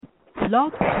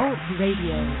Blog Talk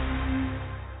Radio.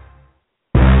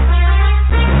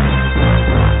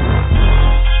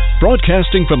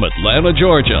 Broadcasting from Atlanta,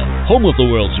 Georgia, home of the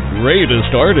world's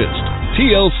greatest artists,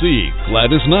 TLC,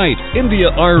 Gladys Knight,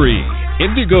 India Ari,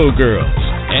 Indigo Girls,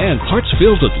 and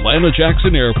hearts-filled Atlanta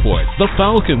Jackson Airport, the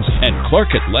Falcons, and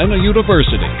Clark Atlanta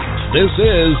University. This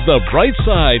is The Bright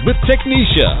Side with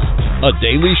Technisha, a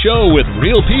daily show with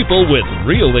real people with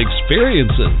real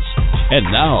experiences. And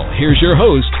now, here's your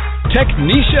host,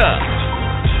 Technisha.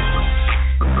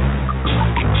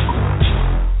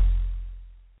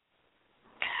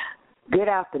 Good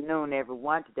afternoon,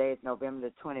 everyone. Today is November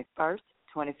the 21st,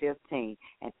 2015,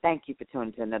 and thank you for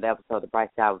tuning to another episode of The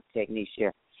Bright Side with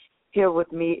Technisha. Here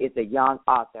with me is a young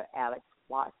author, Alex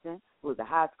Watson, who is a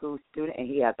high school student, and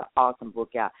he has an awesome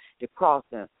book out, The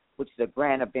Crossing, which is a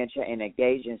grand adventure and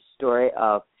engaging story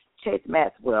of Chase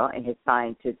Maxwell and his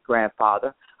scientist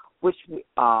grandfather, which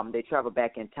they travel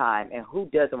back in time. And who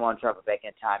doesn't want to travel back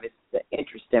in time? It's an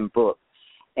interesting book.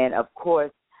 And, of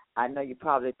course, I know you're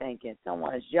probably thinking,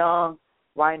 someone is young,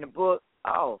 writing a book.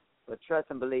 Oh, but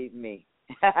trust and believe me,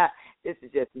 this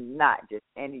is just not just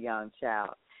any young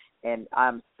child. And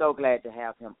I'm so glad to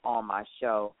have him on my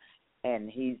show.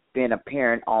 And he's been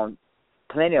appearing on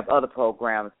plenty of other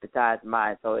programs besides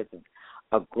mine, so it's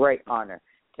a great honor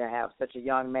to have such a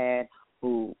young man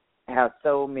who has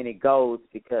so many goals,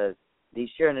 because these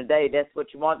children today, that's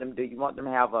what you want them to do. You want them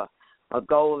to have a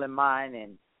goal in mind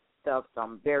and stuff, so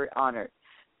I'm very honored.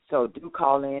 So do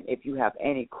call in if you have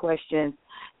any questions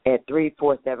at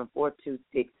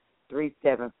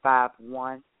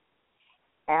 347-426-3751.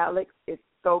 Alex, it's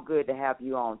so good to have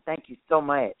you on. Thank you so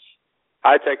much.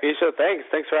 Hi, Technisha.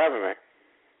 Thanks for having me.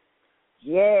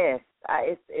 Yes,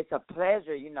 it's a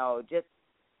pleasure, just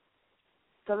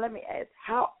so let me ask,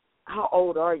 how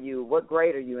old are you? What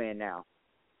grade are you in now?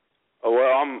 Oh,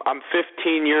 well, I'm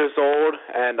 15 years old,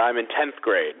 and I'm in 10th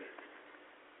grade.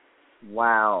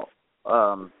 Wow.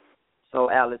 So,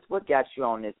 Alex, what got you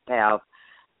on this path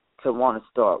to want to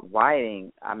start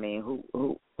writing? I mean,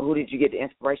 who did you get the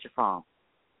inspiration from?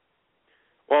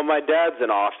 Well, my dad's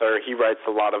an author. He writes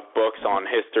a lot of books on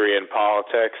history and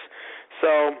politics.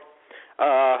 So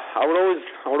I would always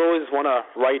want to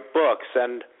write books.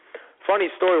 And funny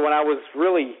story, when I was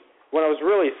really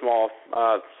small,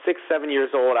 6-7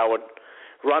 years old, I would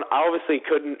run. I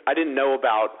didn't know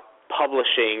about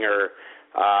publishing or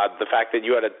the fact that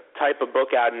you had to type a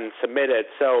book out and submit it.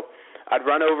 So I'd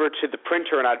run over to the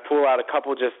printer and I'd pull out a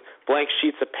couple just blank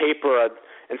sheets of paper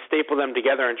and staple them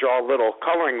together and draw a little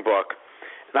coloring book.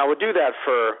 And I would do that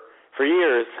for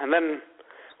years. And then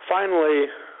finally,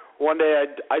 one day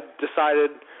I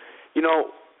decided,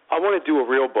 I want to do a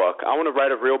real book. I want to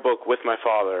write a real book with my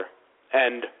father.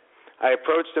 And I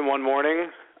approached him one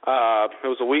morning. It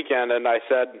was a weekend, and I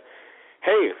said,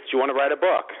 "Hey, do you want to write a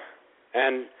book?"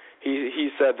 And he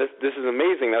said, "This is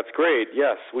amazing. That's great.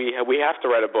 Yes, we have to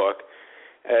write a book."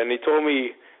 And he told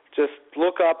me, just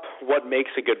look up what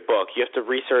makes a good book. You have to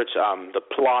research the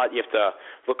plot. You have to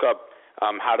look up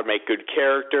how to make good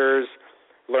characters,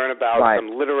 learn about some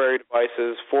literary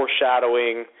devices,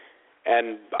 foreshadowing.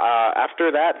 And after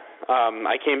that,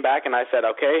 I came back and I said,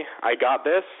 okay, I got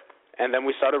this. And then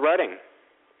we started writing.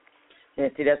 Yeah,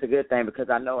 see, that's a good thing, because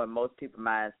I know in most people's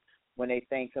minds, when they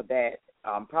think of that,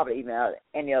 probably even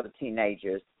any other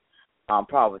teenagers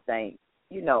probably think,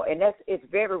 and it's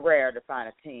very rare to find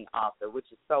a teen author,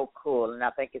 which is so cool, and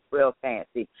I think it's real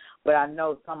fancy. But I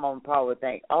know some of them probably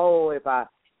think, oh, if I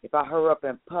hurry up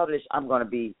and publish, I'm going to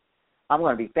be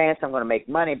fancy, I'm going to make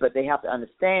money. But they have to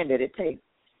understand that it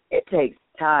takes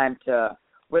time to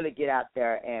really get out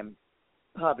there and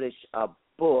publish a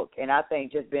book. And I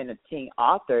think just being a teen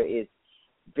author is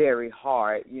very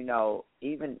hard.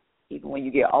 Even when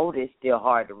you get older, it's still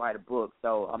hard to write a book.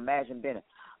 So imagine being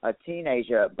a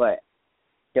teenager. But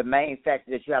the main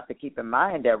factor that you have to keep in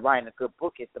mind, that writing a good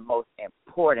book is the most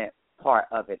important part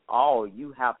of it all.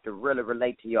 You have to really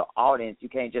relate to your audience. You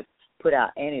can't just put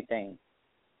out anything.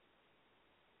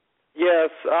 Yes,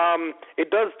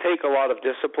 it does take a lot of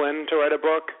discipline to write a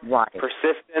book. Right.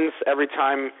 Persistence. Every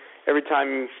time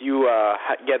you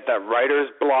get that writer's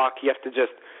block, you have to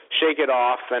just shake it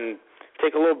off and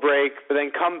take a little break, but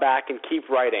then come back and keep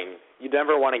writing. You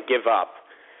never want to give up.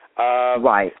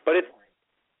 Right. But it's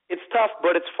tough,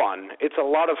 but it's fun. It's a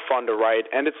lot of fun to write,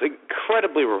 and it's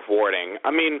incredibly rewarding.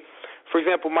 I mean, for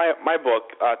example, my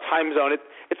book, Time Zone,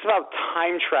 it's about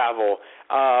time travel.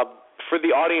 For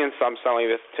the audience I'm selling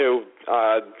this to,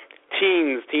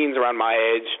 teens around my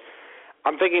age,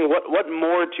 I'm thinking, what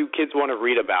more do kids want to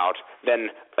read about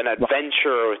than an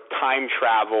adventure with time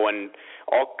travel and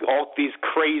all these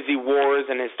crazy wars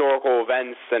and historical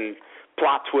events and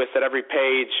plot twist at every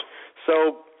page.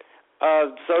 So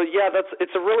yeah,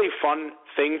 it's a really fun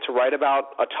thing to write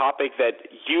about, a topic that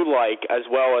you like as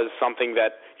well as something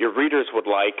that your readers would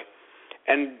like.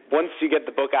 And once you get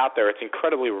the book out there, it's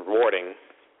incredibly rewarding.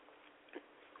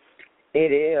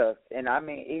 It is, and I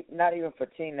mean, not even for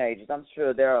teenagers. I'm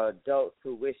sure there are adults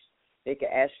who wish they could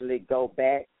actually go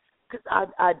back, because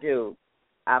I do.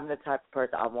 I'm the type of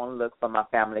person, I want to look for my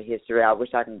family history. I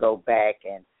wish I can go back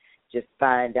and just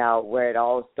find out where it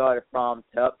all started from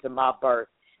up to my birth,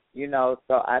 you know.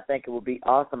 So I think it would be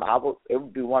awesome. It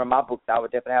would be one of my books I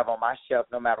would definitely have on my shelf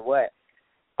no matter what.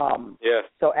 Yes.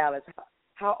 So, Alex,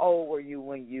 how old were you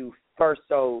when you first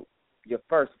sold your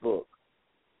first book?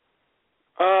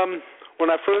 When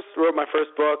I first wrote my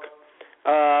first book,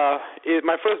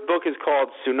 my first book is called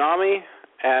Tsunami,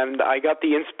 and I got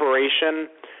the inspiration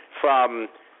from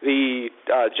the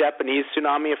Japanese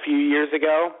tsunami a few years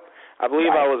ago. I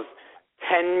believe I was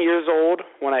 10 years old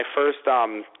when I first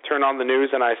turned on the news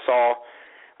and I saw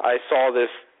this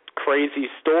crazy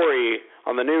story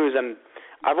on the news, and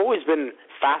I've always been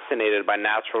fascinated by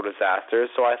natural disasters,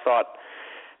 so I thought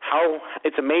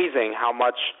it's amazing how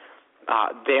much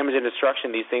damage and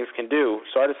destruction these things can do.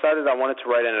 So I decided I wanted to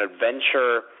write an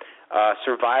adventure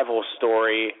survival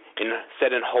story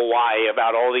set in Hawaii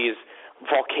about all these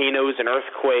volcanoes and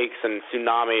earthquakes and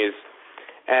tsunamis.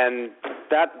 And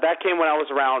that came when I was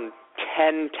around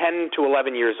 10 to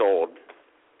 11 years old.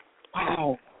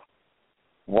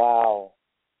 Wow.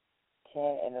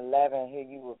 10 and 11, here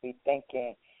you would be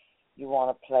thinking you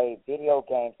want to play video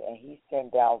games, and he's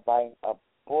sitting down writing a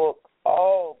book.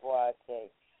 Oh, boy, I tell you.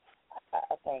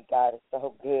 I thank God it's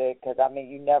so good, because, I mean,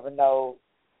 you never know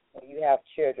when you have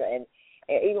children.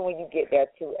 And even when you get there,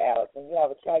 too, Alex, when you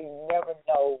have a child, you never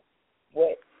know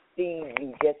what thing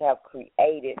you just have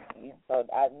created. So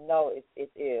I know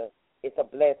it's a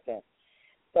blessing.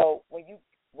 So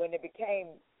when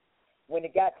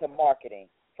it got to marketing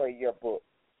for your book,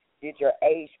 did your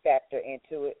age factor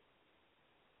into it?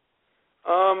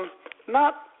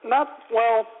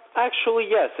 Well, actually,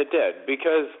 yes, it did,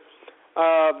 because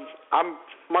I'm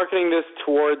marketing this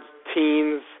towards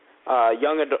teens,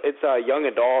 it's a young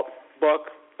adult book.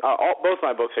 Both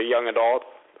my books are young adult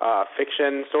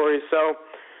fiction stories, so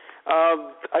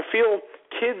I feel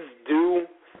kids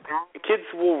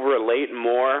will relate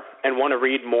more and want to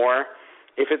read more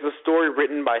if it's a story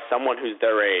written by someone who's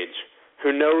their age,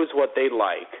 who knows what they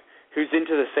like, who's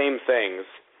into the same things.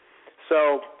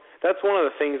 So that's one of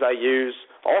the things I use.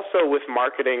 Also with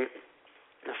marketing,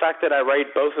 the fact that I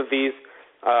write both of these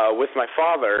with my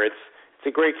father, it's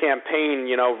a great campaign,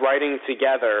 writing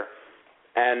together.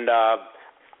 And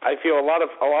I feel a lot of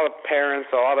parents,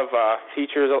 a lot of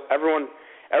teachers, everyone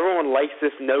likes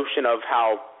this notion of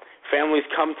how families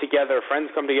come together, friends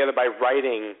come together by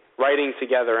writing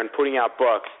together and putting out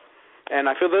books. And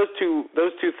I feel those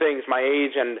two things, my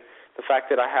age and the fact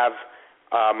that I have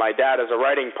my dad as a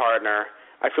writing partner,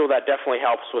 I feel that definitely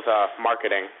helps with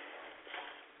marketing.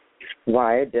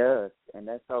 Why, it does, and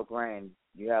that's so grand.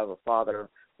 You have a father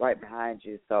right behind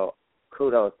you, so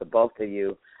kudos to both of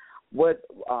you. What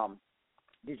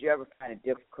did you ever find it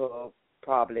difficult,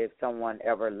 probably, if someone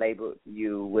ever labeled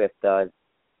you with the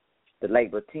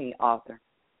label teen author?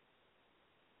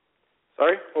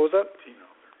 Sorry, what was that?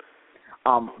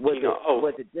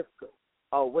 Was it difficult?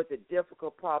 Was it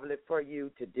difficult, probably, for you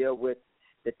to deal with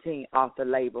the teen author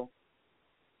label?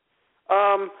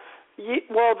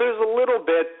 Well, there's a little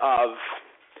bit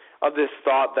of this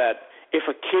thought that if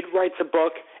a kid writes a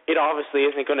book, it obviously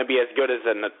isn't going to be as good as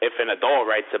if an adult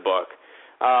writes a book.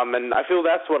 And I feel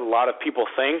that's what a lot of people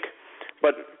think.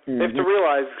 But they have to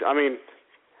realize, I mean,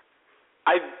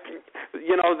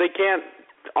 they can't,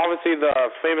 obviously the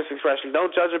famous expression,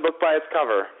 don't judge a book by its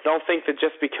cover. Don't think that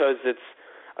just because it's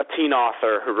a teen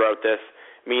author who wrote this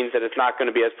means that it's not going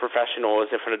to be as professional as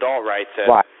if an adult writes it.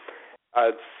 Right.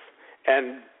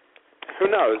 And who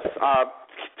knows?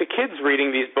 The kids reading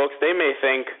these books, they may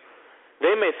think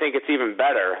it's even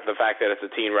better, the fact that it's a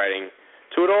teen writing.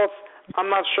 To adults, I'm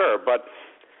not sure, but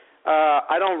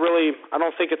I don't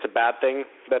think it's a bad thing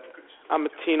that I'm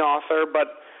a teen author,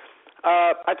 but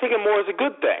I take it more as a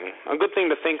good thing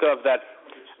to think of, that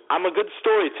I'm a good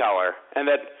storyteller and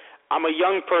that I'm a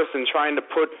young person trying to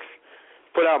put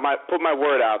my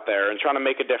word out there and trying to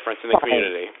make a difference in the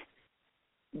community.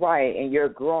 Right, and you're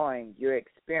growing, you're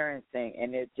experiencing,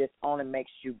 and it just only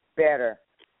makes you better.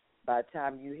 By the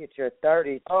time you hit your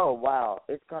 30s, oh, wow,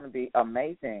 it's going to be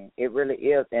amazing. It really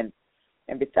is. And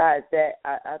besides that,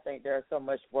 I think there are so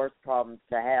much worse problems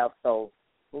to have, so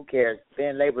who cares?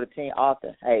 Being labeled a teen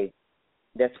author, hey,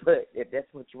 if that's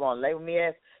what you want to label me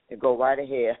as, then go right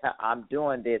ahead. I'm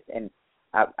doing this, and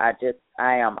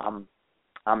I'm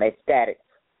ecstatic.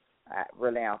 I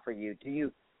really am for you. Do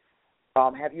you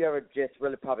have you ever just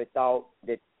really probably thought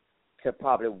that to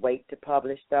probably wait to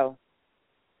publish though?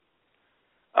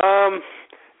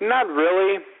 Not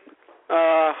really.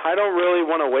 I don't really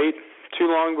want to wait too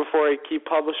long before I keep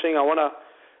publishing. I want to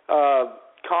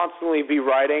constantly be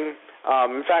writing.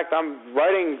 In fact, I'm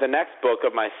writing the next book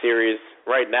of my series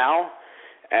right now,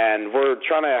 and we're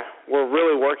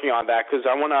really working on that because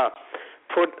I want to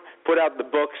put out the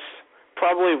books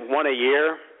probably one a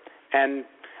year, and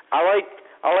I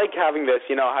like having this.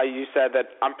 You know how you said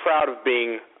that I'm proud of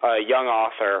being a young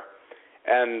author,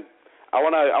 and I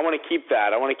want to keep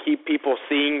that. I want to keep people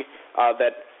seeing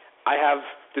that I have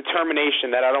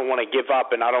determination, that I don't want to give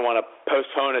up and I don't want to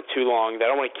postpone it too long, that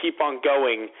I want to keep on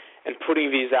going and putting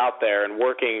these out there and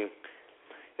working.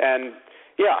 And,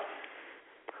 yeah.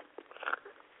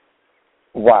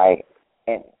 Right.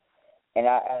 And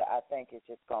I think it's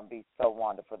just going to be so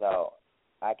wonderful, though.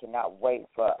 I cannot wait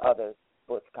for other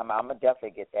books to come out. I'm going to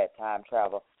definitely get that time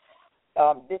travel.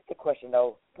 This is the question,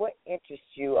 though. What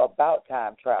interests you about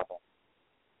time travel?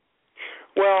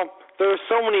 Well, there are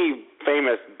so many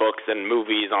famous books and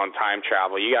movies on time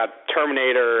travel. You got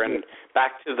Terminator and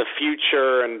Back to the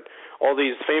Future and all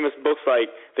these famous books like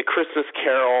The Christmas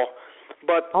Carol.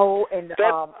 But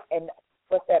and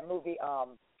what's that movie?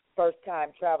 First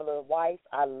Time Traveler's Wife.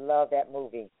 I love that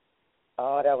movie.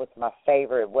 Oh, that was my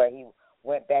favorite, where he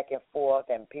went back and forth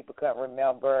and people couldn't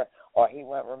remember, or he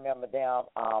wouldn't remember them.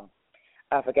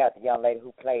 I forgot the young lady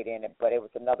who played in it, but it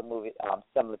was another movie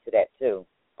similar to that too.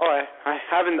 Oh, I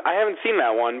haven't seen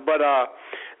that one, but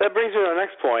that brings me to the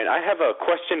next point. I have a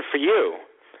question for you.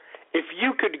 If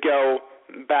you could go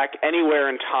back anywhere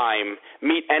in time,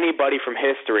 meet anybody from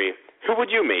history, who would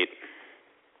you meet?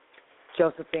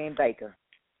 Josephine Baker.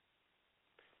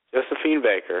 Josephine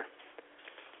Baker.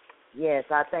 Yes,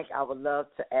 I think I would love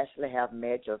to actually have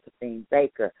met Josephine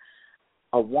Baker,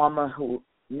 a woman who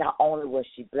not only was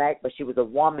she black, but she was a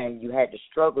woman. You had to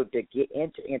struggle to get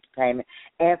into entertainment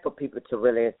and for people to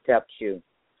really accept you.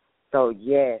 So,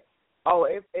 yes. Oh,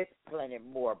 it's plenty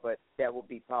more, but that would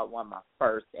be probably one of my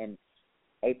first. And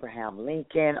Abraham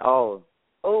Lincoln, oh,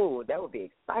 that would be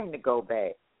exciting to go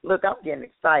back. Look, I'm getting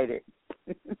excited.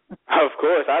 Of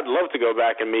course, I'd love to go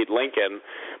back and meet Lincoln.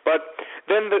 But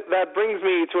then that brings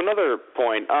me to another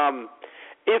point.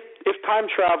 If time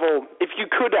travel, if you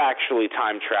could actually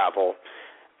time travel,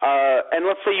 and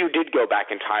let's say you did go back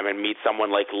in time and meet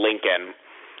someone like Lincoln,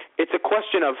 it's a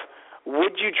question of,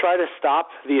 would you try to stop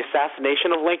the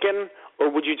assassination of Lincoln, or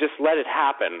would you just let it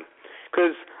happen?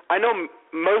 Because I know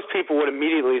most people would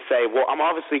immediately say, well, I'm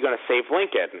obviously going to save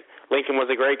Lincoln. Lincoln was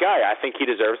a great guy. I think he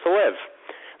deserves to live.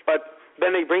 But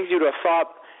then it brings you to a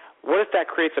thought, what if that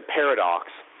creates a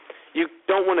paradox? You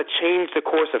don't want to change the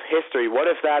course of history. What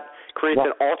if that creates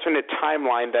an alternate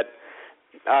timeline that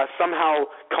somehow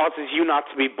causes you not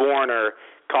to be born or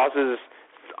causes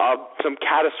some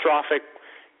catastrophic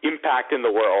impact in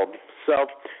the world? So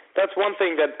that's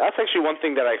actually one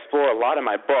thing that I explore a lot in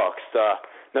my books, the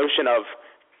notion of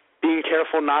being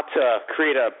careful not to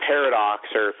create a paradox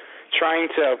or trying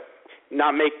to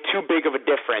not make too big of a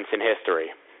difference in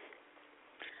history.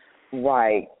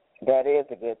 Right. That is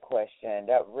a good question.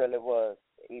 That really was,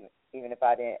 even if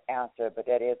I didn't answer it, but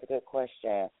that is a good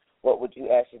question. What would you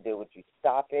actually do? Would you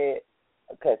stop it?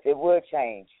 Because it would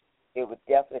change. It would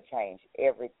definitely change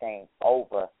everything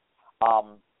over.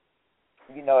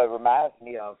 It reminds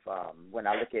me of when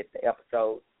I look at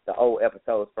the old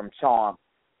episodes from Charm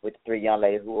with the three young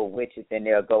ladies who were witches, and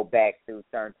they'll go back through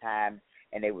certain times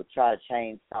and they would try to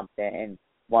change something. And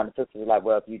one of the sisters was like,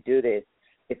 well, if you do this,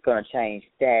 it's going to change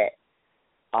that.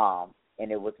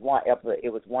 And it was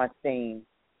one scene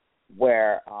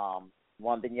where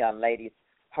one of the young ladies,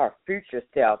 her future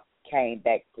self came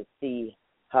back to see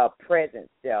her present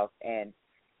self, and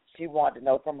she wanted to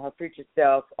know from her future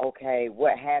self, okay,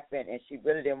 what happened, and she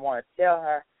really didn't want to tell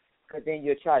her, because then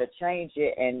you'll try to change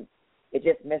it, and it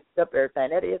just messes up everything.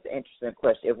 That is an interesting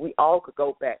question. If we all could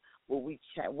go back, what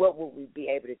would we be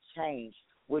able to change?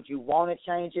 Would you want to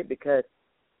change it? Because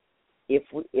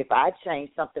if I change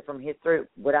something from history,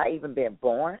 would I even been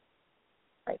born?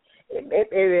 Like,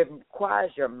 it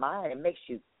requires your mind. It makes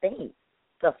you think,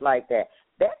 stuff like that.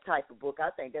 That type of book,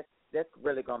 I think that's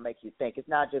really going to make you think. It's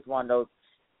not just one of those.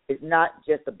 It's not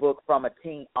just a book from a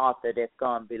teen author that's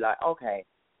going to be like, okay,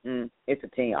 it's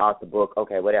a teen author book,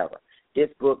 okay, whatever. This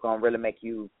book going to really make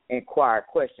you inquire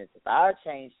questions. If I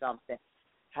change something,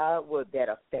 how would that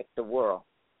affect the world?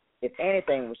 If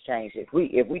anything was changed, if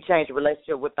we change the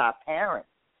relationship with our parents,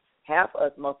 half of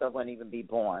us, most of us wouldn't even be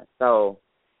born. So,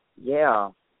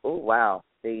 yeah. Oh, wow.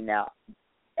 See, now,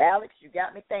 Alex, you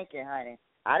got me thinking, honey.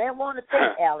 I didn't want to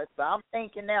think, Alex, but I'm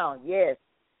thinking now. Yes,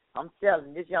 I'm telling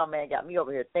you, this young man got me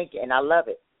over here thinking, and I love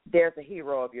it. There's a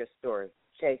hero of your story,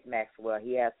 Chase Maxwell.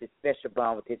 He has this special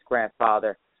bond with his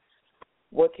grandfather.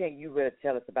 What can you really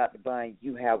tell us about the bond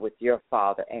you have with your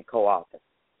father and co-author?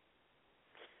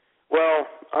 Well,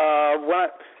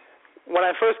 when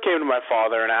I first came to my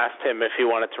father and asked him if he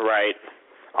wanted to write,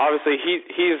 obviously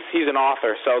he's an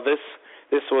author, so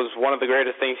this was one of the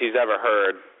greatest things he's ever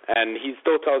heard, and he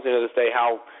still tells me to this day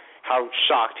how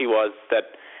shocked he was that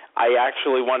I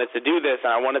actually wanted to do this,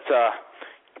 and I wanted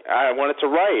to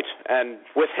write, and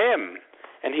with him,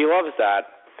 and he loves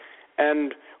that.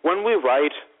 And when we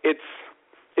write,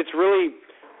 it's really,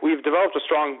 we've developed a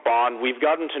strong bond. We've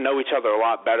gotten to know each other a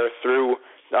lot better through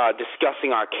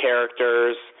discussing our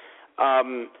characters,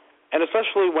 and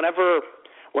especially whenever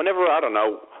I don't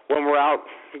know, when we're out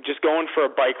just going for a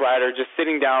bike ride or just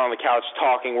sitting down on the couch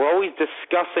talking, we're always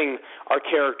discussing our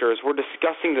characters. We're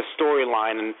discussing the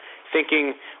storyline and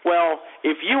thinking, well,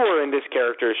 if you were in this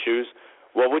character's shoes,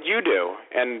 what would you do?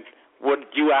 And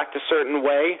would you act a certain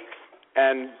way?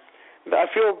 And I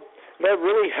feel that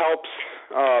really helps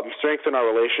strengthen our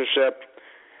relationship,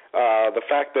 the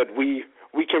fact that we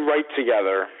can write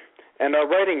together. And our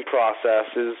writing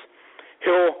process is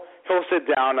he'll sit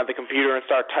down at the computer and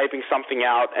start typing something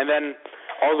out, and then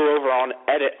I'll go over I'll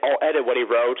edit what he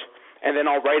wrote, and then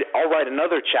I'll write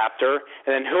another chapter,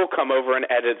 and then he'll come over and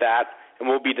edit that, and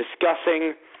we'll be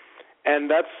discussing, and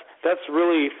that's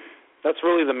really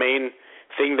the main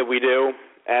thing that we do,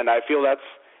 and I feel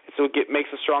it makes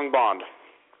a strong bond.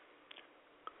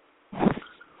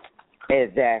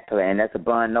 Exactly, and that's a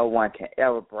bond no one can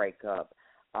ever break up.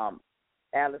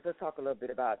 Alice, let's talk a little bit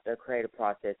about the creative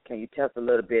process. Can you tell us a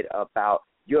little bit about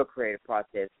your creative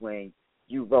process when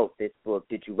you wrote this book?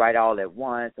 Did you write all at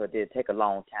once, or did it take a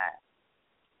long time?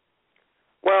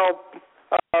 Well,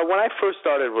 when I first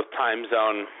started with Time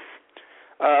Zone,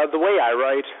 the way I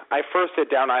write, I first sit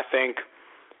down, I think,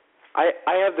 I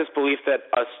have this belief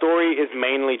that a story is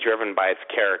mainly driven by its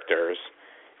characters.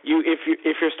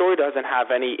 If your story doesn't have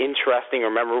any interesting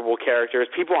or memorable characters,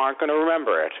 people aren't going to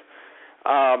remember it.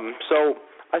 So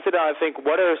I sit down and think,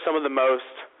 what are some of the most,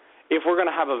 if we're going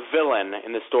to have a villain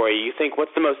in the story, you think,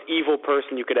 what's the most evil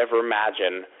person you could ever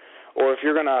imagine? Or if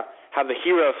you're going to have the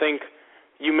hero,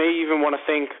 you may even want to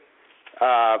think,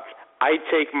 I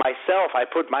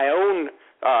put my own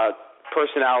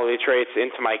personality traits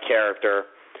into my character.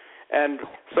 And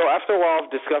so after a while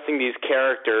of discussing these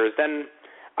characters, then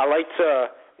I like to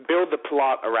build the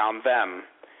plot around them.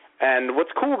 And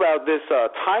what's cool about this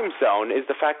Time Zone is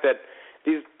the fact that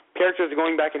these characters are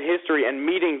going back in history and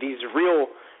meeting these real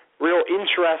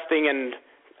interesting and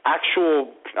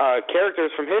actual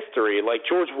characters from history, like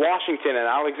George Washington and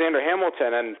Alexander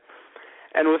Hamilton.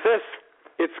 And with this,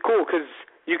 it's cool because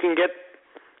you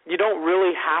don't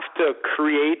really have to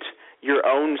create your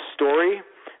own story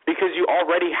because you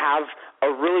already have a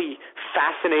really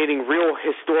fascinating, real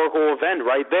historical event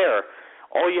right there.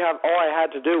 All I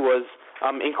had to do was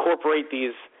incorporate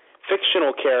these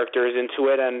fictional characters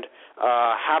into it and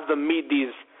have them meet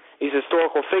these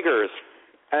historical figures.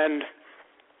 And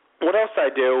what else I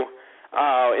do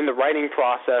in the writing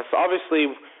process,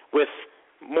 obviously with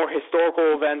more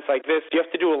historical events like this, you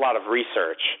have to do a lot of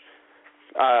research.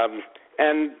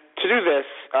 And to do this,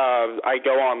 I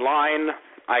go online,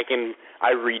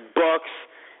 I read books,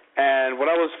 and what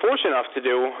I was fortunate enough to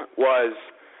do was,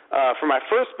 for my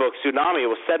first book, Tsunami,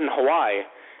 it was set in Hawaii.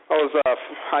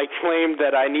 I claimed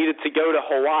that I needed to go to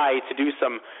Hawaii to do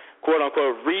some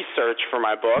quote-unquote research for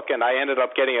my book, and I ended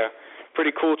up getting a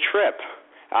pretty cool trip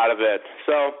out of it.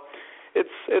 So it's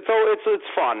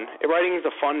fun. Writing is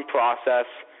a fun process.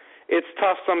 It's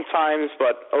tough sometimes,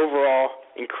 but overall,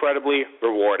 incredibly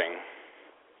rewarding.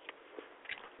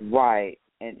 Right,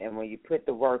 and when you put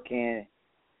the work in,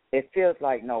 it feels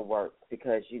like no work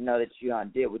because you know that you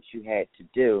did what you had to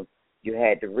do. You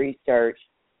had the research.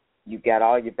 You got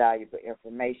all your valuable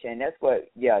information. That's what,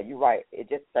 yeah, you're right. It's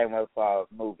just the same way for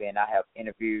a movie, and I have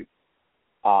interviewed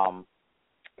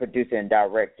producers and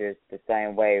directors the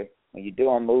same way. When you're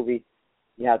doing movies,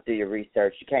 you have to do your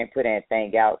research. You can't put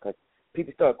anything out because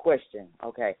people start questioning,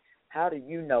 okay, how do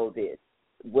you know this?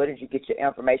 Where did you get your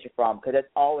information from? Because that's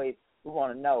always, we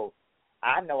want to know.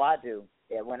 I know I do.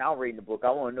 Yeah, when I'm reading the book,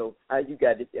 I want to know how you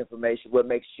got this information, what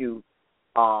makes you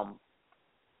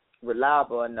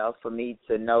reliable enough for me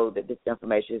to know that this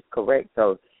information is correct.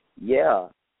 So, yeah,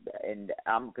 and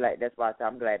I'm glad. That's why I say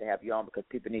I'm glad to have you on because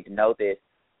people need to know this.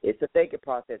 It's a thinking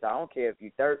process. I don't care if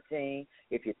you're 13,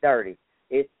 if you're 30.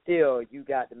 It's still, you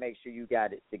got to make sure you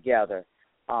got it together.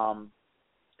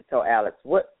 So, Alex,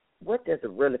 what what does it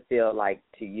really feel like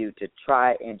to you to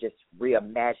try and just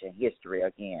reimagine history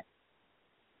again?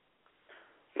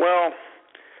 Well,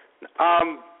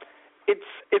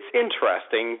 it's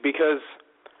interesting because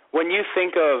when you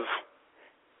think of,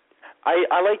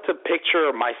 I like to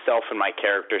picture myself in my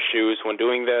character's shoes when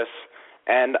doing this,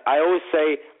 and I always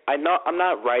say I'm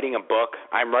not writing a book,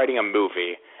 I'm writing a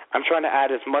movie. I'm trying to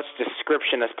add as much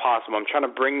description as possible. I'm trying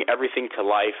to bring everything to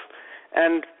life.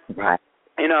 And right.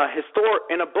 in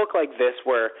a book like this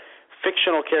where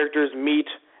fictional characters meet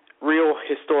real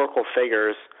historical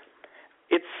figures,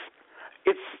 it's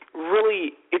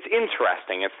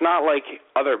interesting. It's not like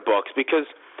other books because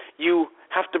you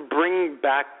have to bring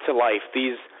back to life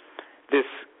this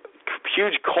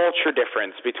huge culture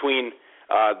difference between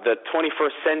the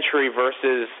 21st century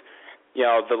versus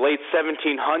the late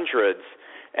 1700s.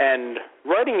 And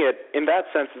writing it in that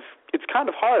sense, it's kind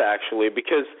of hard, actually,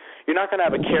 because you're not going to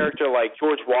have a character like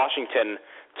George Washington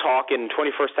talk in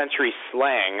 21st century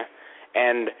slang,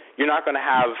 and you're not going to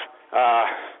have a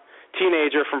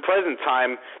teenager from present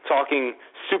time talking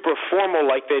super formal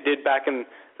like they did back in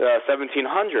the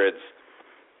 1700s.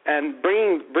 And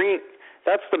bringing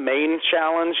that's the main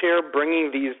challenge here,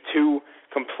 bringing these two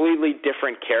completely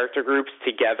different character groups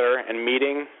together and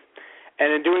meeting.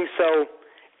 And in doing so,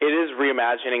 it is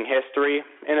reimagining history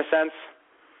in a sense.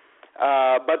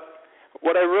 But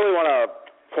what I really want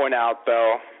to point out,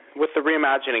 though, with the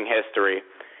reimagining history,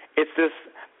 it's this,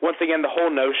 once again, the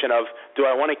whole notion of, do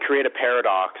I want to create a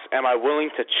paradox? Am I willing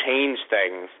to change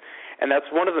things? And that's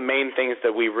one of the main things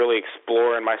that we really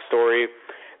explore in my story.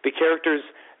 The characters,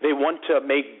 they want to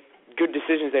make good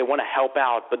decisions. They want to help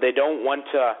out, but they don't want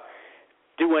to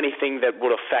do anything that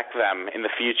would affect them in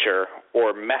the future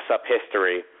or mess up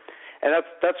history. And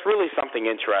that's really something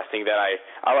interesting that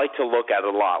I like to look at a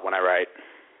lot when I write.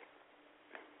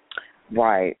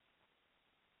 Right.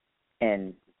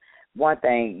 And one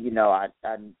thing, I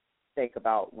think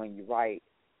about when you write,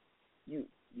 you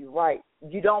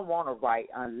don't want to write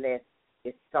unless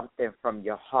it's something from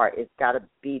your heart. It's got to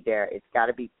be there. It's got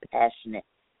to be passionate.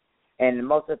 And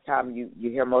most of the time you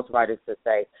hear most writers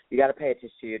say, you got to pay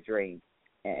attention to your dreams.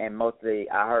 And mostly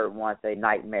I heard one say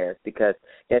nightmares, because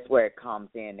that's where it comes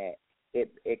in at.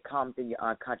 It comes in your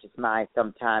unconscious mind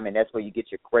sometime, and that's where you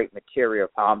get your great material.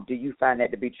 Do you find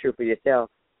that to be true for yourself?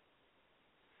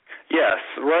 Yes,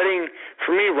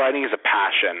 for me, writing is a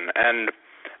passion, and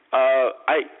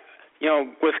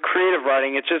with creative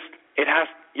writing,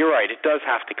 you're right, it does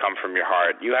have to come from your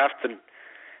heart. You have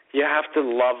to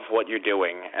love what you're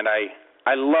doing, and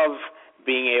I love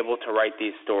being able to write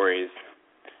these stories,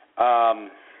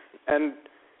 and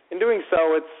in doing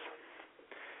so,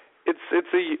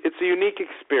 it's a unique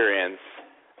experience,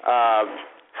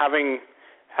 having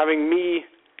me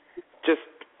just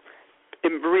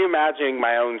reimagining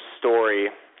my own story.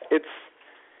 It's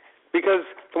because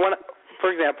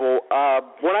for example,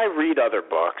 when I read other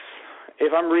books,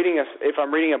 if I'm reading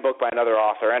a book by another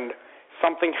author and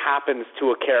something happens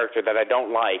to a character that I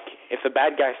don't like, if the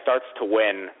bad guy starts to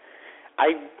win,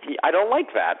 I don't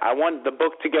like that. I want the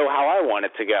book to go how I want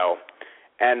it to go.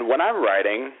 And when I'm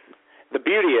writing, the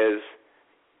beauty is,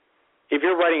 if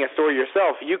you're writing a story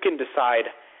yourself, you can decide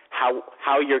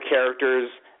how your characters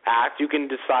act. You can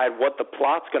decide what the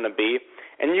plot's going to be,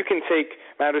 and you can take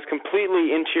matters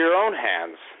completely into your own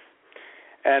hands.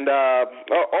 And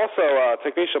also,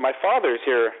 Technisha, my father's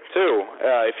here too.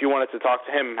 If you wanted to talk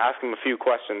to him, ask him a few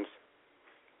questions.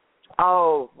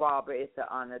 Oh, Robert, it's an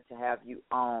honor to have you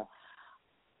on.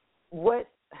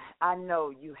 I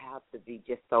know you have to be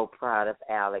just so proud of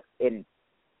Alex, and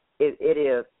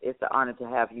it's an honor to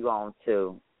have you on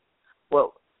too.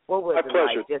 What was My it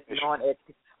pleasure. like just knowing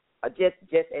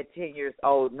just at 10 years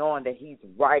old, knowing that he's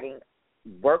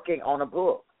working on a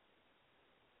book?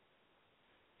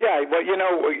 Yeah, well,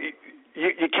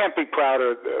 you can't be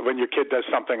prouder when your kid does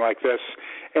something like this.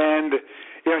 And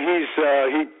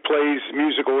he plays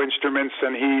musical instruments,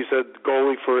 and he's a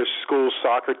goalie for his school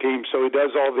soccer team, so he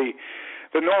does all the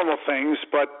normal things.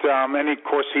 But and of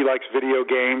course he likes video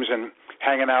games and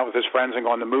hanging out with his friends and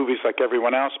going to movies like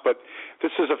everyone else. But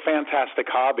this is a fantastic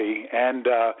hobby, and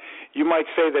you might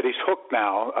say that he's hooked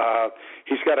now.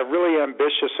 He's got a really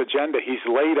ambitious agenda. He's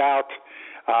laid out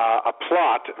a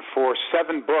plot for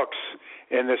 7 books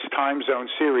in this Time Zone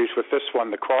series, with this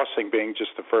one, The Crossing, being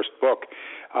just the first book.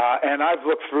 And I've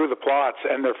looked through the plots,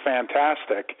 and they're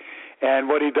fantastic. And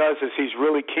what he does is he's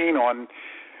really keen on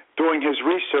doing his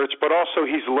research, but also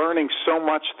he's learning so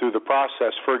much through the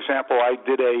process. For example, I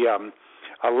did a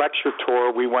lecture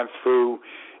tour. We went through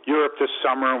Europe this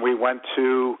summer, and we went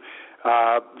to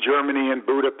Germany and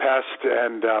Budapest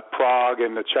and Prague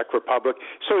and the Czech Republic.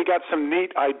 So we got some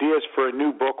neat ideas for a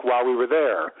new book while we were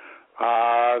there.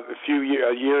 A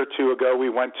year or two ago, we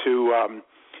went to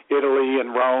Italy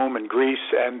and Rome and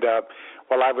Greece, and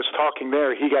while I was talking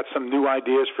there, he got some new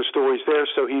ideas for stories there.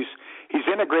 So he's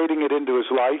integrating it into his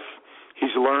life.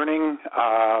 He's learning,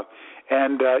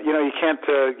 and you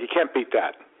can't beat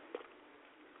that.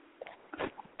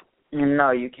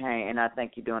 No, you can't, and I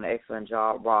think you're doing an excellent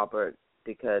job, Robert,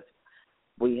 because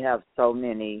we have so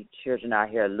many children out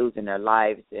here losing their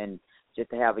lives, and just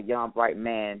to have a young, bright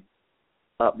man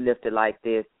uplifted like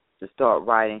this to start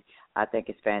writing, I think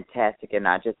it's fantastic, and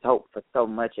I just hope for so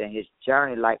much in his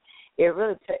journey. Like, it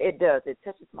really, it does. It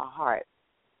touches my heart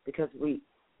because we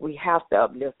have to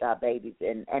uplift our babies,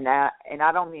 and I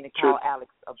don't mean to call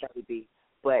Alex a baby,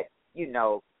 but,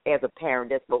 as a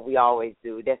parent, that's what we always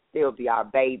do. That still be our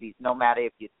babies, no matter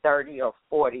if you're 30 or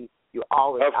 40, you're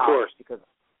always ours. Of course. Because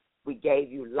we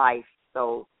gave you life.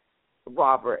 So,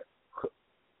 Robert,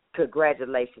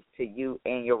 congratulations to you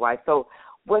and your wife. So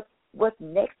what's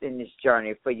next in this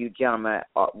journey for you gentlemen?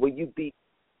 Will you be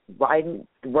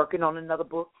working on another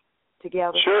book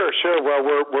together? Sure. Well,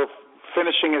 we're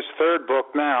finishing his third book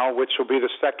now, which will be the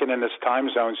second in this time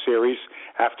zone series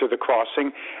after The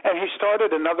Crossing. And he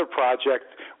started another project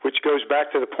which goes back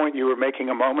to the point you were making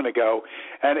a moment ago,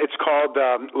 and it's called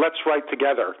Let's Write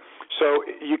Together. So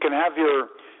you can have your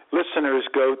listeners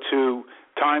go to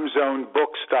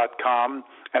timezonebooks.com,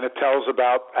 and it tells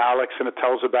about Alex and it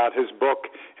tells about his book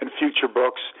and future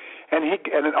books. And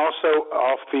then also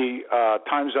off the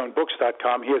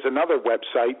timezonebooks.com, he has another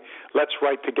website,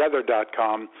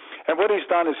 letswritetogether.com. And what he's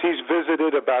done is he's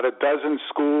visited about a dozen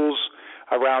schools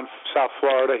around South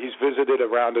Florida. He's visited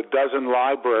around a dozen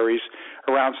libraries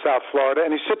around South Florida.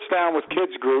 And he sits down with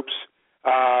kids groups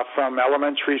from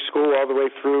elementary school all the way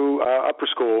through upper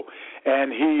school.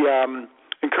 And he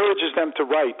encourages them to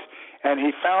write. And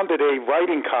he founded a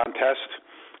writing contest,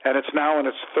 and it's now in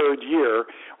its third year,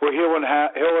 where he'll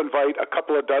invite a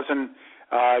couple of dozen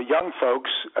young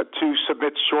folks to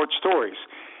submit short stories.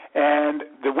 And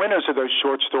the winners of those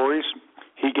short stories,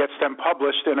 he gets them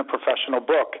published in a professional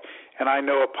book. And I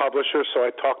know a publisher, so I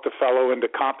talked the fellow into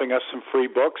comping us some free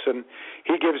books, and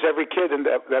he gives every kid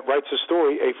that writes a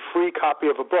story a free copy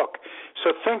of a book.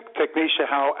 So think, Technisha,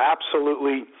 how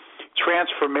absolutely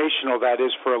transformational that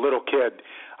is for a little kid.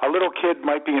 A little kid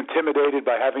might be intimidated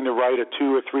by having to write a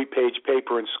 2 or 3 page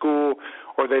paper in school,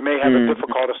 or they may have a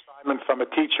difficult assignment from a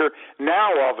teacher. Now,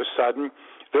 all of a sudden,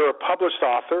 they're a published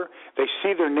author. They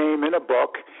see their name in a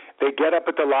book. They get up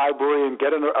at the library and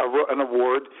get an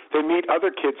award. They meet other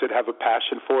kids that have a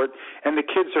passion for it, and the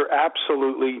kids are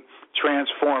absolutely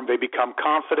transformed. They become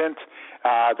confident.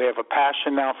 They have a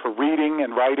passion now for reading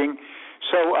and writing.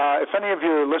 So if any of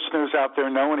your listeners out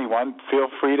there know anyone, feel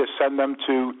free to send them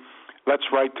to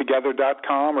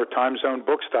letswritetogether.com or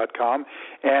timezonebooks.com,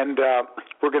 and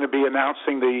we're going to be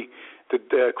announcing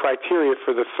the criteria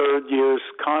for the third year's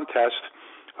contest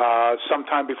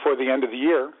sometime before the end of the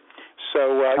year.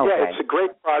 So, yeah, it's a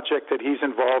great project that he's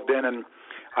involved in, and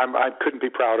I couldn't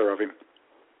be prouder of him.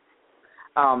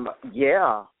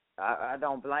 Yeah, I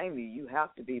don't blame you. You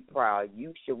have to be proud.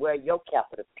 You should wear your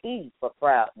capital P for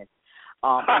proudness.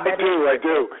 I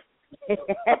do.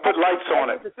 I put lights on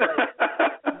it.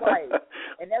 Right,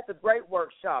 and that's a great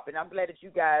workshop, and I'm glad that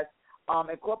you guys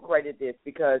incorporated this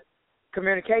because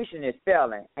communication is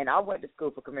failing, and I went to school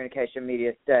for communication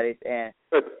media studies, and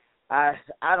I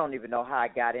don't even know how I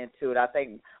got into it. I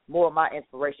think more of my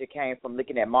inspiration came from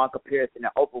looking at Monica Pearson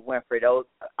and Oprah Winfrey. Those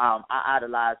I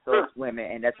idolize those women,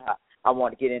 and that's how I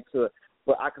want to get into it.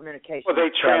 But our communication. Well, they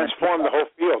transformed the whole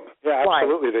field. Yeah,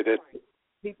 absolutely, they did.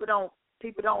 People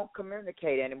don't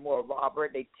communicate anymore,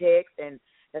 Robert. They text, and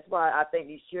that's why I think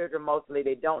these children mostly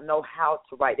they don't know how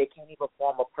to write. They can't even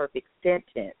form a perfect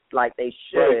sentence like they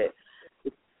should.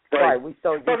 Right. Well,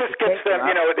 this gets them.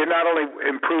 It not only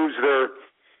improves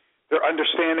their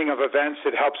understanding of events,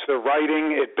 it helps their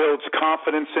writing, it builds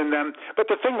confidence in them. But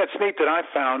the thing that's neat that I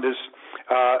found is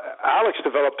Alex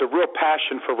developed a real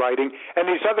passion for writing, and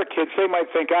these other kids, they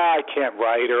might think, I can't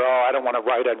write, or, I don't want to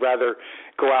write, I'd rather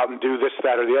go out and do this,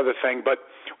 that, or the other thing. But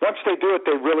once they do it,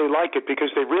 they really like it because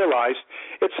they realize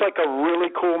it's like a really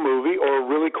cool movie or a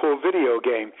really cool video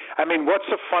game. I mean, what's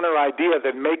a funner idea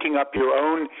than making up your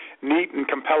own neat and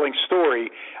compelling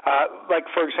story, like,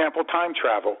 for example, time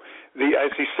travel?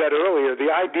 As he said earlier, the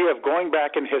idea of going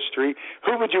back in history,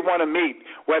 who would you want to meet,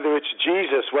 whether it's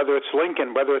Jesus, whether it's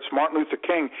Lincoln, whether it's Martin Luther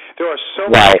King? There are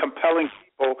so many compelling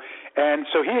people, and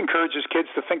so he encourages kids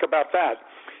to think about that.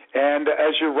 And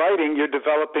as you're writing, you're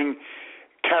developing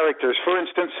characters. For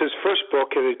instance, his first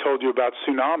book that he told you about,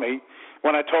 Tsunami,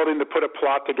 when I told him to put a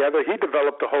plot together, he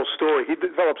developed the whole story. He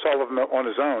develops all of them on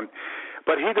his own.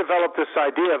 But he developed this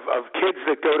idea of kids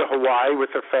that go to Hawaii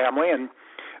with their family, and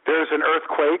there's an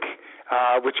earthquake,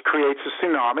 which creates a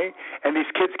tsunami, and these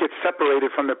kids get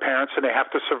separated from their parents and they have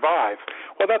to survive.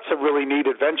 Well, that's a really neat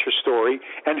adventure story,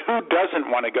 and who doesn't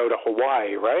want to go to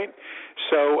Hawaii, right?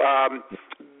 So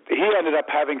he ended up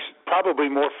having probably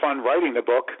more fun writing the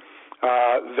book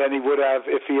than he would have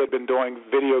if he had been doing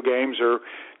video games or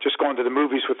just going to the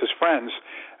movies with his friends.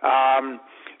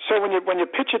 So when you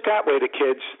pitch it that way to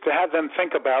kids, to have them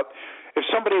think about, if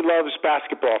somebody loves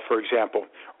basketball, for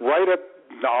example, write a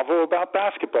novel about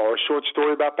basketball or a short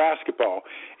story about basketball.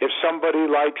 If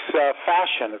somebody likes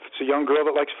fashion, if it's a young girl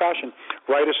that likes fashion,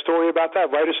 write a story about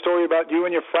that. Write a story about you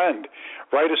and your friend.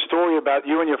 Write a story about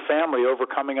you and your family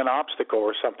overcoming an obstacle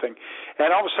or something.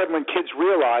 And all of a sudden when kids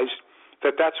realize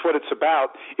that that's what it's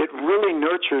about, it really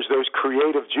nurtures those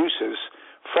creative juices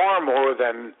far more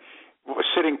than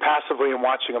sitting passively and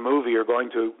watching a movie or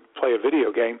going to play a video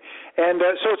game. And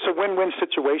so it's a win-win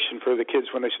situation for the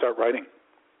kids when they start writing.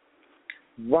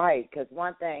 Right, because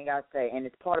one thing I say, and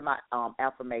it's part of my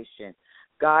affirmation,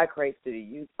 God creates through the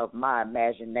use of my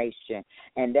imagination,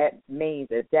 and that means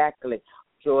exactly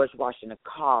George Washington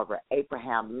Carver,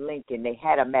 Abraham Lincoln. They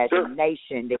had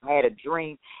imagination, they had a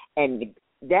dream, and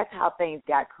that's how things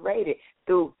got created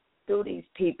through these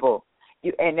people.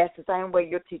 And that's the same way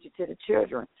you're teaching to the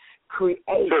children.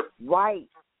 Create, write,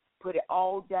 put it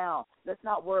all down. Let's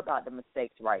not worry about the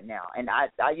mistakes right now. And I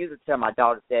usually tell my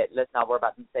daughters that let's not worry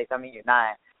about the mistakes. I mean, you're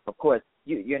 9. Of course,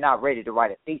 you're not ready to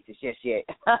write a thesis just yet.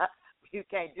 You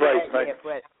can't do that yet.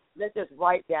 But let's just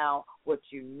write down what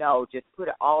you know. Just put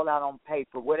it all out on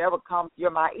paper. Whatever comes to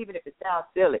your mind, even if it sounds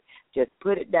silly, just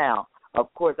put it down.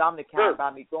 Of course, I'm the kind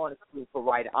about me going to school for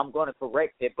writing. I'm going to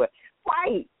correct it, but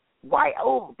write.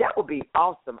 Oh, that would be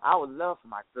awesome. I would love for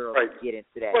my girls to get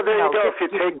into that. Well, there you go. If you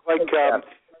take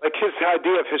like his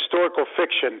idea of historical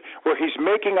fiction, where he's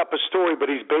making up a story, but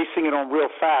he's basing it on real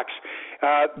facts.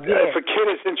 If a kid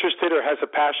is interested or has a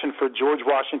passion for George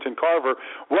Washington Carver,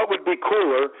 what would be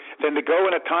cooler than to go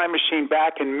in a time machine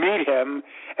back and meet him,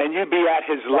 and you be at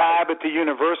his lab at the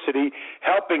university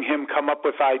helping him come up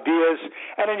with ideas,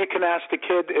 and then you can ask the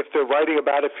kid, if they're writing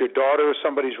about it, if your daughter or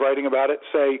somebody's writing about it,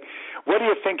 say, what do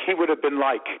you think he would have been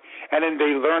like? And then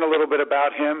they learn a little bit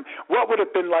about him. What would it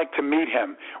have been like to meet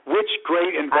him? Which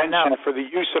great invention for the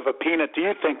use of a peanut do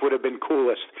you think would have been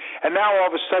coolest? And now all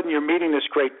of a sudden you're meeting this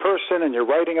great person and you're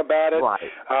writing about it.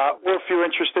 Or if you're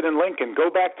interested in Lincoln, go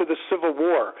back to the Civil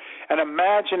War and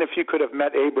imagine if you could have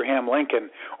met Abraham Lincoln,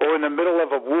 or in the middle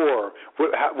of a war,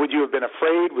 would you have been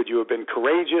afraid? Would you have been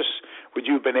courageous? Would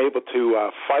you have been able to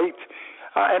fight?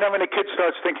 And then when a kid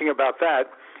starts thinking about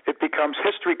that, it becomes,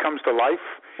 history comes to life.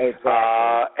 Exactly.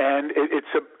 And it's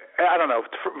I don't know,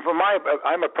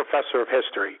 I'm a professor of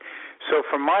history. So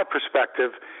from my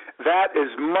perspective, that is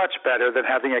much better than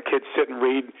having a kid sit and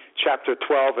read chapter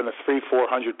 12 in a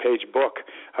 300-400 page book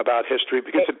about history,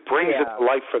 because it brings it to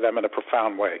life for them in a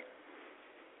profound way.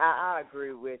 I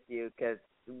agree with you, because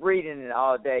reading it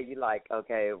all day, you're like,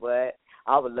 okay, what?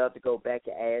 I would love to go back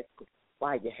and ask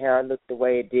why your hair looked the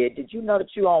way it did. Did you know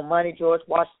that you own money, George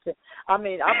Washington? I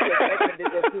mean, I'm just thinking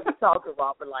this as people talking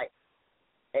about, but like,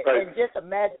 and just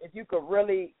imagine if you could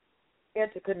really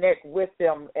interconnect with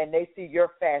them and they see your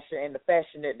fashion and the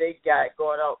fashion that they got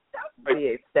going on. That would be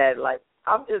exciting. Like,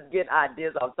 I'm just getting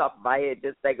ideas off the top of my head,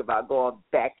 just think about going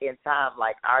back in time,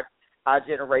 like our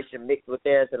generation mixed with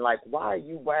theirs, and like, why are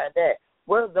you wearing that?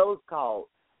 What are those called?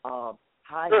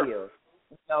 High heels.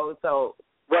 You know, so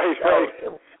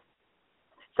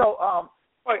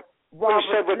Robert, you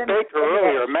said with Baker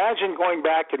earlier, imagine going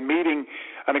back and meeting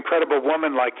an incredible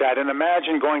woman like that, and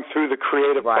imagine going through the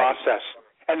creative process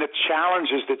and the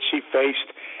challenges that she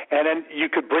faced, and then you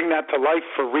could bring that to life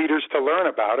for readers to learn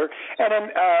about her. And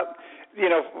then,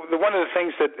 one of the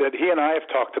things that he and I have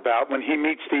talked about when he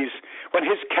meets when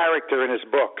his character in his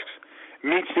books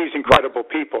meets these incredible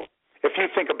people, if you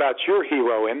think about your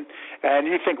heroine and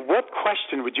you think, what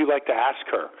question would you like to ask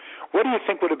her? What do you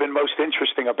think would have been most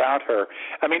interesting about her?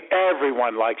 I mean,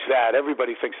 everyone likes that.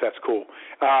 Everybody thinks that's cool.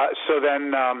 So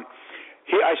then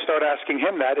I start asking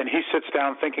him that, and he sits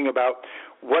down thinking about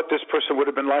what this person would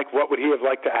have been like, what would he have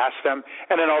liked to ask them,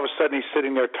 and then all of a sudden he's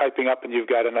sitting there typing up, and you've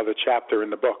got another chapter in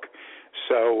the book.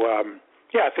 So,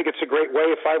 I think it's a great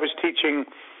way. If I was teaching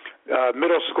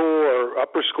middle school or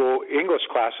upper school English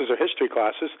classes or history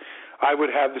classes, I would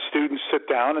have the students sit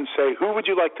down and say, who would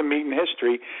you like to meet in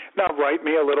history? Now write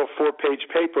me a little 4-page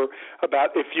paper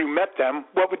about, if you met them,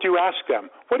 what would you ask them?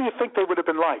 What do you think they would have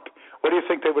been like? What do you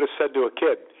think they would have said to a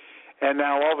kid? and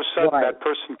now all of a sudden right. that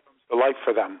person comes to life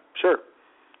for them. Sure.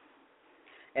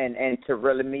 And to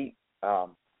really meet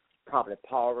probably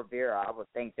Paul Revere, I would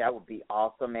think that would be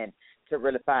awesome. And to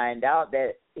really find out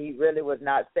that he really was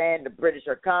not saying the British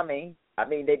are coming. I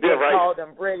mean, they did call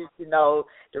them British, you know,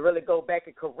 to really go back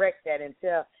and correct that and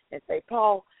say,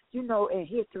 Paul, you know, in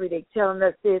history they telling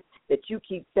us this, that you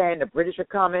keep saying the British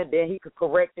are coming. Then he could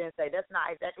correct it and say, that's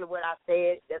not exactly what I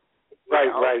said. That's,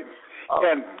 right.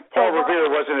 And Paul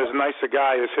Revere wasn't as nice a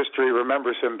guy as history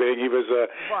remembers him being. He was,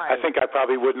 I think I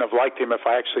probably wouldn't have liked him if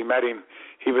I actually met him.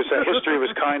 He was, history was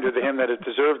kinder to him than it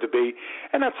deserved to be.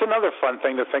 And that's another fun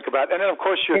thing to think about. And then, of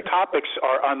course, your topics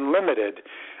are unlimited.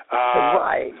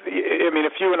 Right. I mean,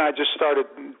 if you and I just started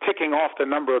ticking off the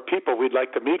number of people we'd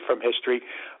like to meet from history,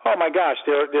 oh my gosh,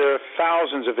 there are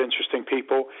thousands of interesting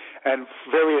people and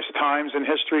various times in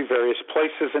history, various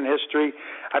places in history.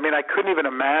 I mean, I couldn't even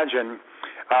imagine.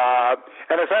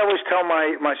 And as I always tell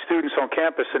my students on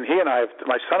campus, and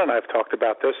my son and I have talked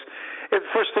about this, the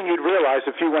first thing you'd realize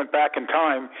if you went back in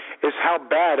time is how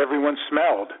bad everyone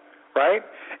smelled. Right?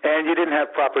 And you didn't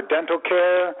have proper dental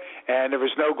care, and there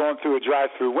was no going through a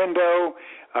drive-through window,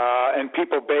 and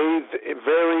people bathed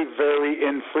very, very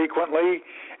infrequently,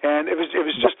 and it was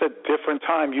just a different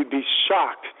time. You'd be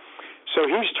shocked. So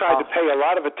he's tried to pay a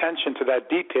lot of attention to that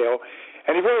detail,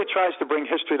 and he really tries to bring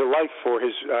history to life for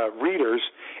his readers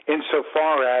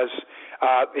insofar as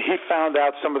he found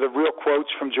out some of the real quotes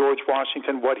from George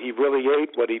Washington, what he really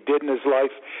ate, what he did in his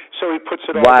life, so he puts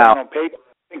it all down on paper.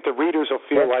 I think the readers will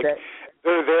feel like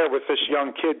they're there with this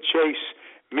young kid, Chase,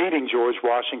 meeting George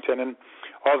Washington and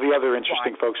all the other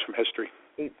interesting folks from history.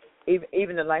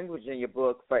 Even the language in your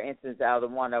book, for instance, out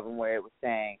of one of them where it was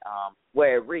saying,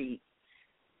 where it reads,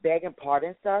 begging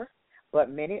pardon, sir, but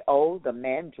many old the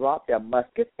men dropped their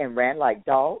muskets and ran like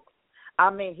dogs.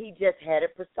 I mean, he just had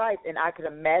it precise, and I could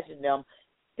imagine them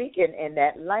speaking in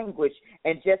that language,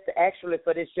 and just to actually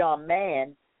for this young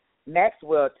man,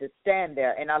 Maxwell, to stand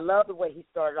there. And I love the way he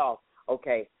started off.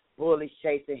 Okay, bully's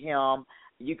chasing him.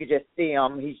 You could just see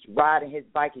him. He's riding his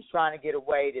bike. He's trying to get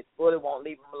away. This bully won't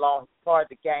leave him alone. He's part of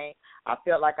the game. I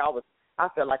felt like I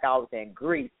was in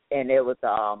Greece, and it was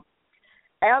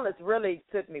Alice really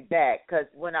took me back because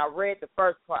when I read the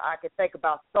first part, I could think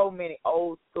about so many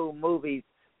old school movies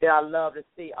that I love to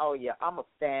see. Oh yeah, I'm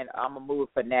a movie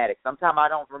fanatic. Sometimes I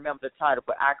don't remember the title,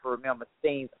 but I can remember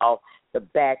scenes off the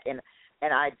back, and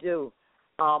I do.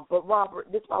 But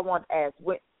Robert, this is what I want to ask.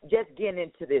 Just getting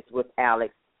into this with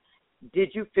Alex, did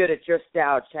you feel that your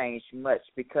style changed much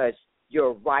because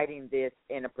you're writing this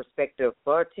in a perspective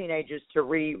for teenagers to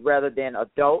read rather than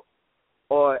adults?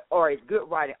 Or is good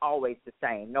writing always the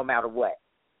same, no matter what?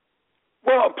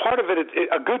 Well, part of it,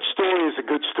 a good story is a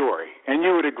good story, and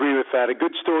you would agree with that. A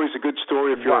good story is a good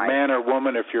story if you're a man or a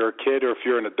woman, if you're a kid, or if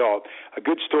you're an adult. A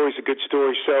good story is a good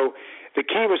story. So the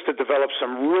key was to develop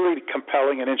some really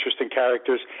compelling and interesting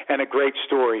characters and a great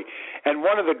story. And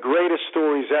one of the greatest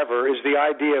stories ever is the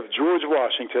idea of George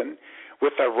Washington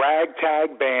with a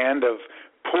ragtag band of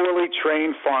poorly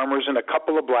trained farmers and a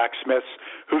couple of blacksmiths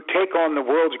who take on the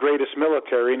world's greatest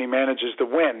military, and he manages to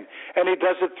win. And he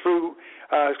does it through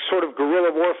sort of guerrilla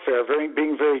warfare,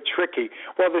 being very tricky.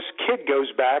 Well, this kid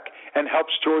goes back and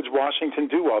helps George Washington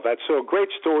do all that. So a great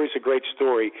story is a great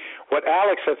story. What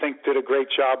Alex, I think, did a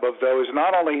great job of, though, is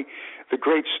not only the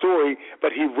great story,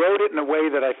 but he wrote it in a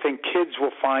way that I think kids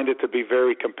will find it to be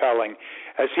very compelling.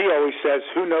 As he always says,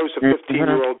 who knows a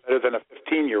 15-year-old better than a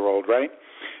 15-year-old, right?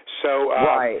 So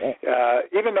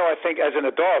even though I think as an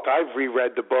adult I've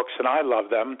reread the books and I love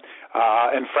them,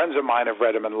 and friends of mine have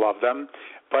read them and love them,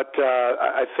 but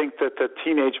I think that the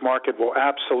teenage market will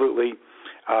absolutely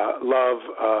love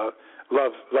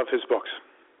his books.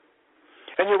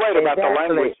 And you're right about the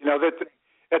language. You know,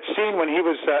 that scene when he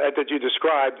was that you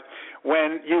described,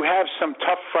 when you have some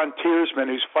tough frontiersman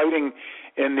who's fighting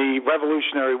in the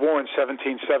Revolutionary War in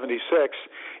 1776,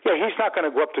 he's not going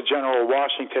to go up to General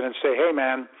Washington and say, hey,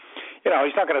 man,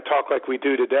 he's not going to talk like we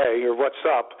do today or what's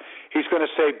up. He's going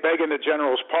to say, begging the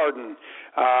general's pardon.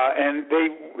 And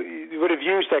they would have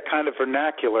used that kind of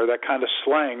vernacular, that kind of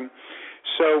slang.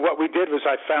 So what we did was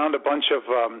I found a bunch of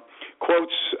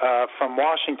quotes from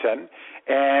Washington,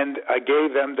 and I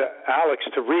gave them to Alex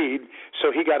to read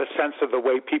so he got a sense of the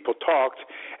way people talked.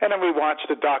 And then we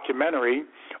watched a documentary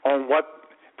on what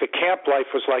the camp life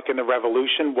was like in the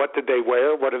Revolution. What did they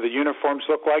wear? What did the uniforms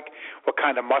look like? What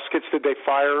kind of muskets did they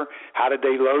fire? How did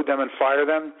they load them and fire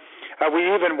them? We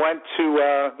even went to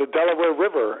the Delaware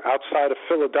River outside of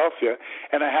Philadelphia,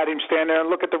 and I had him stand there and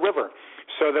look at the river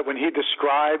so that when he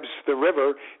describes the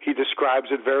river, he describes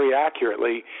it very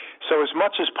accurately. So as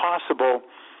much as possible,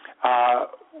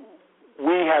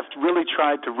 we have really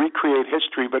tried to recreate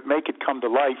history but make it come to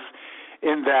life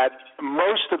in that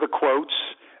most of the quotes,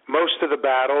 most of the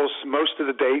battles, most of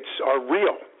the dates are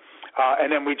real.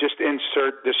 And then we just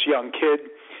insert this young kid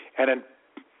and then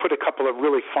put a couple of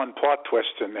really fun plot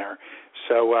twists in there.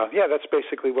 So, that's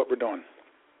basically what we're doing.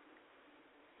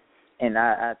 And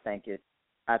I think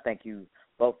you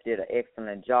both did an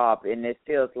excellent job, and it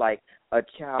feels like a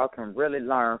child can really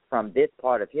learn from this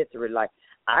part of history. Like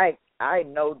I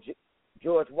know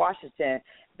George Washington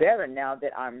better now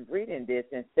that I'm reading this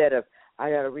instead of I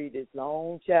got to read this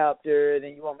long chapter,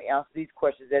 then you want me to answer these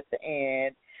questions at the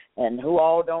end, and who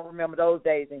all don't remember those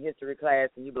days in history class,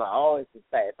 and you be like, oh, it's just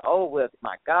fast. Oh, well,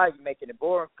 my God, you're making it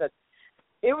boring, because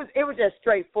it was just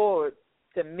straightforward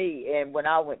to me. And when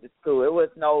I went to school, it was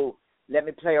no, let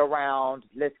me play around,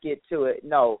 let's get to it.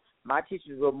 No, my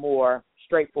teachers were more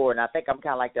straightforward, and I think I'm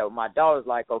kind of like that. My daughter's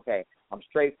like, okay, I'm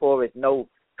straightforward, no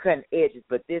cutting edges,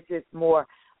 but this is more,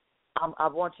 I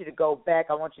want you to go back.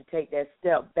 I want you to take that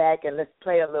step back, and let's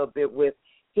play a little bit with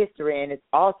history, and it's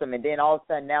awesome. And then all of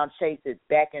a sudden now Chase is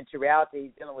back into reality.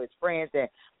 He's dealing with his friends, and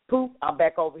poof, I'm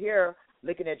back over here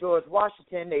looking at George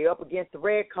Washington. They're up against the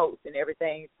redcoats and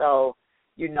everything. So,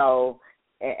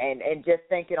 and just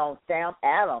thinking on Sam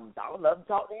Adams, I would love to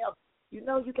talk to him. You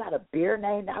got a beer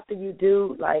named after you,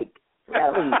 dude. Like,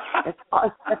 really? It's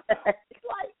awesome. Like,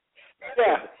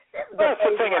 yeah. Well, that's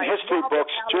the thing in history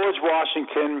books. George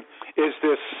Washington is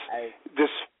this.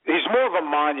 He's more of a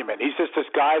monument. He's just this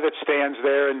guy that stands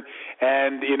there,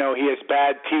 and he has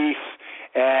bad teeth,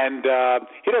 and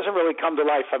he doesn't really come to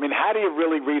life. I mean, how do you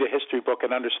really read a history book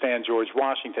and understand George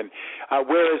Washington?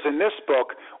 Whereas in this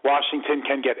book, Washington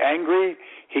can get angry,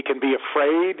 he can be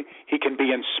afraid, he can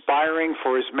be inspiring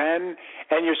for his men,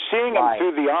 and you're seeing him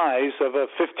through the eyes of a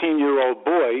 15-year-old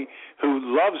boy who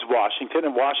loves Washington,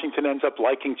 and Washington ends up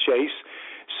liking Chase.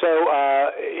 So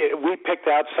we picked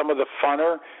out some of the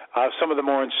funner, some of the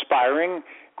more inspiring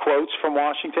quotes from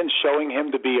Washington, showing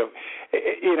him to be a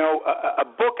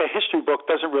book, a history book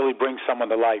doesn't really bring someone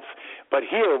to life. But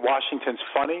here, Washington's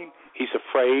funny, he's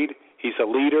afraid, he's a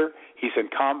leader, he's in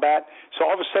combat. So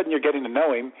all of a sudden you're getting to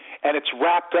know him, and it's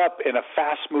wrapped up in a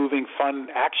fast-moving, fun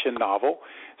action novel.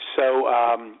 So,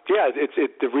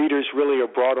 the readers really are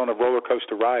brought on a roller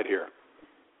coaster ride here.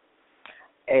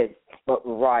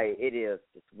 Right, it is.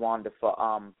 It's wonderful.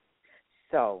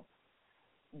 So,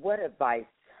 what advice,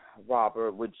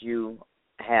 Robert, would you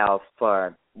have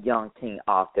for young teen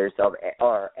authors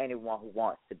or anyone who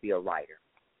wants to be a writer?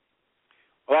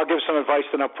 Well, I'll give some advice,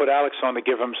 then I'll put Alex on to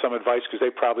give him some advice because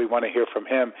they probably want to hear from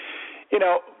him.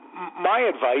 My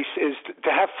advice is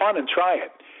to have fun and try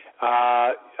it.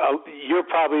 You're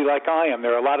probably like I am.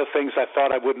 There are a lot of things I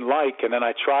thought I wouldn't like, and then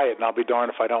I try it, and I'll be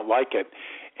darned if I don't like it.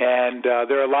 And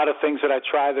there are a lot of things that I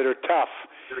try that are tough.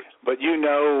 But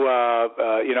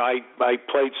I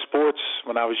played sports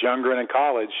when I was younger and in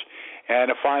college,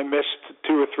 and if I missed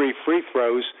 2 or 3 free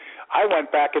throws, I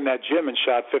went back in that gym and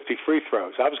shot 50 free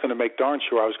throws. I was going to make darn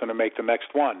sure I was going to make the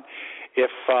next one.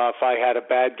 If I had a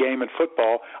bad game in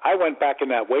football, I went back in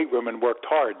that weight room and worked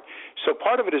hard. So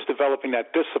part of it is developing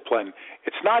that discipline.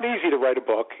 It's not easy to write a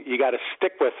book. You got to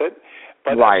stick with it.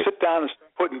 But sit down and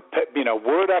start putting,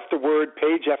 word after word,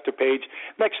 page after page.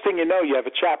 Next thing you know, you have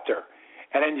a chapter.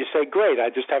 And then you say, great, I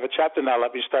just have a chapter now.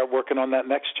 Let me start working on that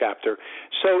next chapter.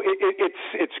 So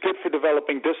it's good for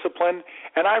developing discipline.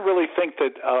 And I really think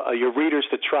that your readers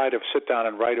that try to sit down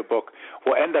and write a book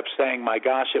will end up saying, my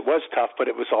gosh, it was tough, but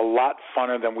it was a lot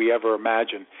funner than we ever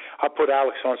imagined. I'll put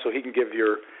Alex on so he can give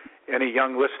any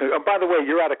young listener. Oh, by the way,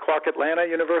 you're out of Clark Atlanta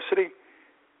University?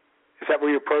 Is that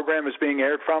where your program is being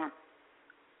aired from?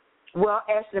 Well,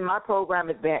 actually, my program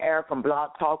is being aired from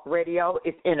Blog Talk Radio.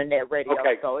 It's internet radio,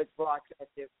 so it's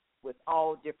broadcasted with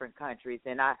all different countries,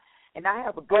 and I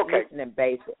have a good listening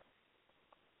base.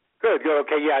 Good.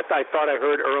 Okay, yeah, I thought I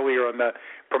heard earlier on the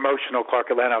promotional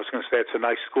Clark Atlanta. I was going to say it's a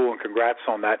nice school, and congrats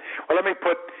on that. Well, let me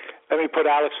put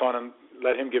Alex on and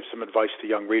let him give some advice to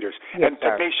young readers. Yes, and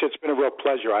Tanisha, it's been a real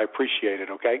pleasure. I appreciate it.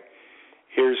 Okay,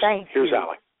 here's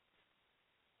Alex.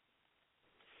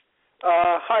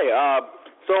 Hi.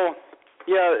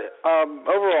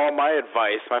 Overall, my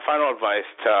final advice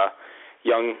to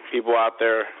young people out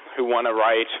there who want to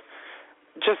write,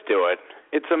 just do it.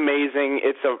 It's amazing.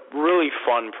 It's a really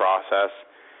fun process,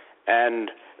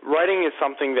 and writing is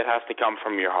something that has to come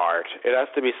from your heart. It has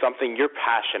to be something you're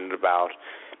passionate about.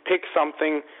 Pick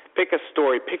something, pick a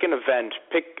story, pick an event,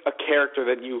 pick a character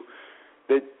that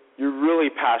you're really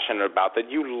passionate about,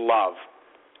 that you love,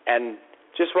 and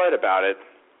just write about it.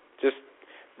 Just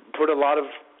put a lot of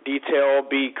detail,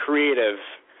 be creative,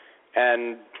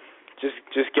 and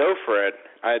just go for it.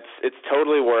 It's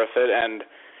totally worth it, and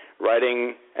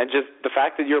writing, and just the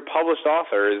fact that you're a published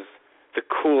author is the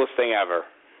coolest thing ever.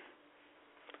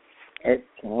 It's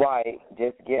right.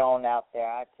 Just get on out there.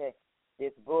 I tell you,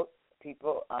 this book,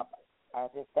 people, I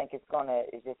just think it's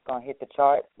just gonna hit the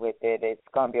charts with it. It's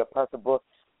gonna be a perfect book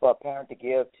for a parent to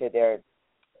give to their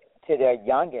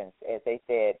youngins, as they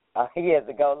said years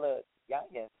ago. Look,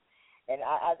 youngins, and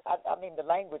I mean the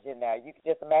language in there. You can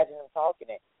just imagine them talking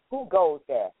it. Who goes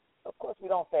there? Of course, we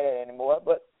don't say that anymore.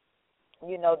 But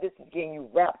you know, this is getting you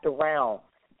wrapped around,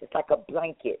 just like a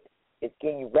blanket. It's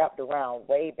getting you wrapped around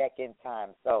way back in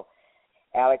time. So,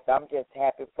 Alex, I'm just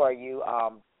happy for you.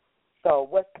 So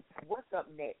what's up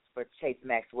next for Chase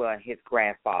Maxwell and his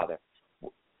grandfather?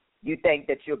 You think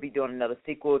that you'll be doing another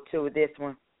sequel to this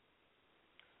one?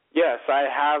 Yes, I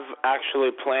have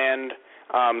actually planned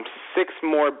 6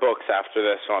 more books after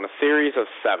this one, a series of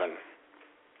 7.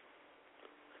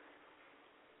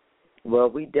 Well,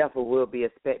 we definitely will be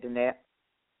expecting that.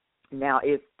 Now,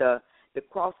 if the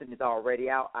Crossing is already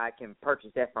out, I can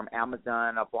purchase that from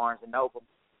Amazon or Barnes & Noble?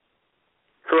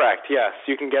 Correct, yes.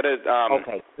 You can get it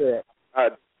okay, good.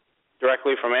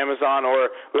 Directly from Amazon, or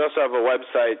we also have a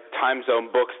website,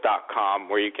 timezonebooks.com,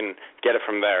 where you can get it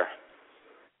from there.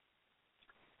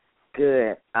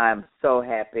 Good. I'm so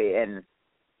happy. And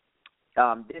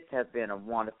this has been a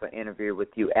wonderful interview with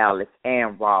you, Alex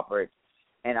and Robert.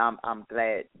 And I'm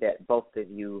glad that both of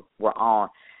you were on.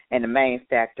 And the main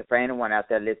factor for anyone out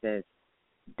there listening is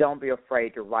don't be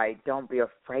afraid to write. Don't be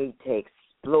afraid to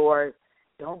explore.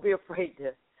 Don't be afraid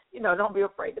to, don't be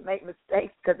afraid to make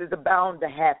mistakes, because it's bound to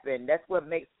happen. That's what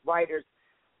makes writers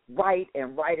write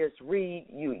and writers read.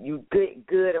 You get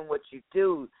good in what you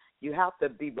do. You have to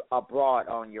be abroad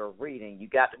on your reading. You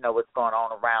got to know what's going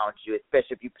on around you,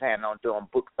 especially if you plan on doing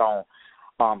books on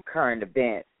current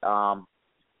events.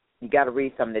 You got to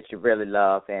read something that you really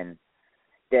love and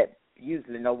that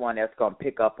usually no one else going to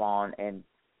pick up on, and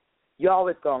you're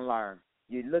always going to learn.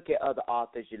 You look at other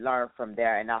authors, you learn from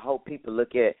there, and I hope people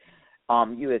look at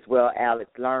you as well, Alex,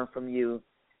 learn from you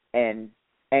and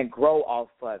grow off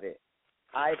of it.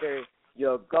 Either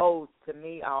your goals, to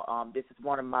me, this is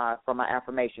one of my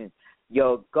affirmations,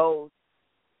 your goals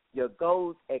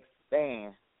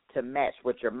expand to match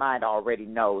what your mind already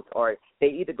knows, or they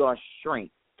either going to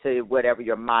shrink to whatever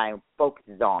your mind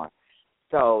focuses on.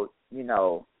 So,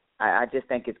 I just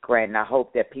think it's great, and I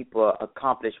hope that people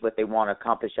accomplish what they want to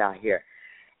accomplish out here.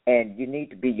 And you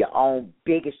need to be your own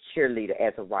biggest cheerleader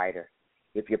as a writer.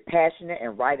 If you're passionate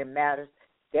and writing matters,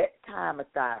 set time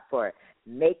aside for it.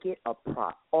 Make it a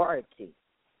priority.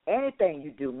 Anything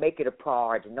you do, make it a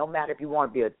priority. No matter if you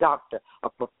want to be a doctor, a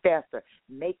professor,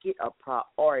 make it a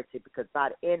priority, because by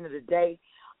the end of the day,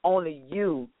 only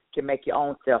you can make your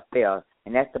own self fail.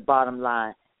 And that's the bottom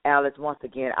line. Alex, once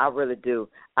again, I really do.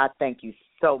 I thank you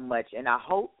so much. And I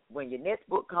hope when your next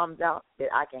book comes out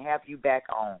that I can have you back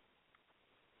on.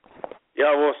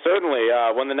 Yeah, well, certainly.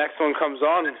 When the next one comes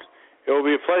on, it will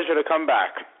be a pleasure to come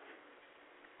back.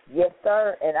 Yes,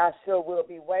 sir, and I sure will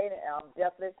be waiting. I'm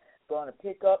definitely going to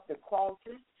pick up The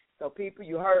Crossing. So, people,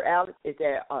 you heard Alex. It's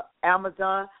at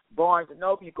Amazon, Barnes &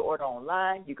 Noble. You can order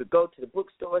online. You could go to the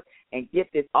bookstores and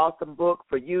get this awesome book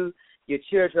for you, your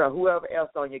children, or whoever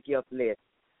else on your gift list.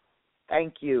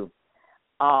 Thank you.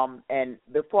 And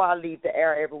before I leave the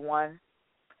air, everyone,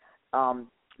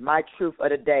 my truth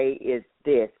of the day is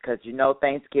this, because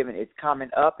Thanksgiving is coming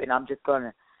up, and I'm just going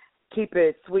to keep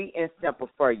it sweet and simple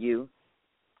for you.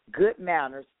 Good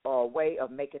manners are a way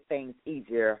of making things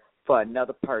easier for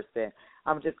another person.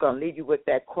 I'm just going to leave you with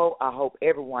that quote. I hope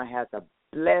everyone has a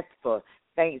blessed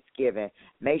Thanksgiving.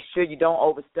 Make sure you don't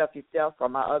overstuff yourself.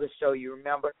 From my other show, you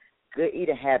remember, good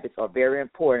eating habits are very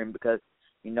important, because,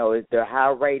 it's the high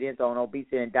ratings on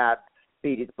obesity and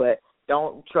diabetes, but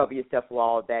don't trouble yourself with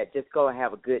all that. Just go and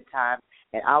have a good time,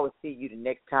 and I will see you the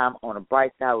next time on The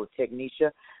Bright Side with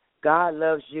Technisha. God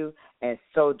loves you, and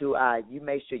so do I. You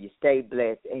make sure you stay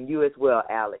blessed, and you as well,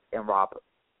 Alex and Robert.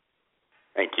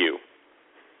 Thank you.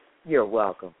 You're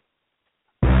welcome.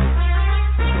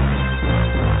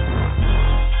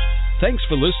 Thanks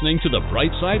for listening to The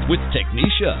Bright Side with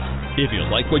Technisha. If you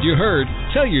like what you heard,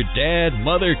 tell your dad,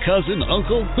 mother, cousin,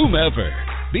 uncle, whomever.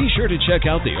 Be sure to check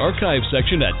out the archive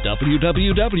section at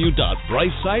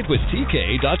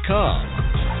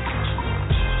www.brightsidewithtk.com.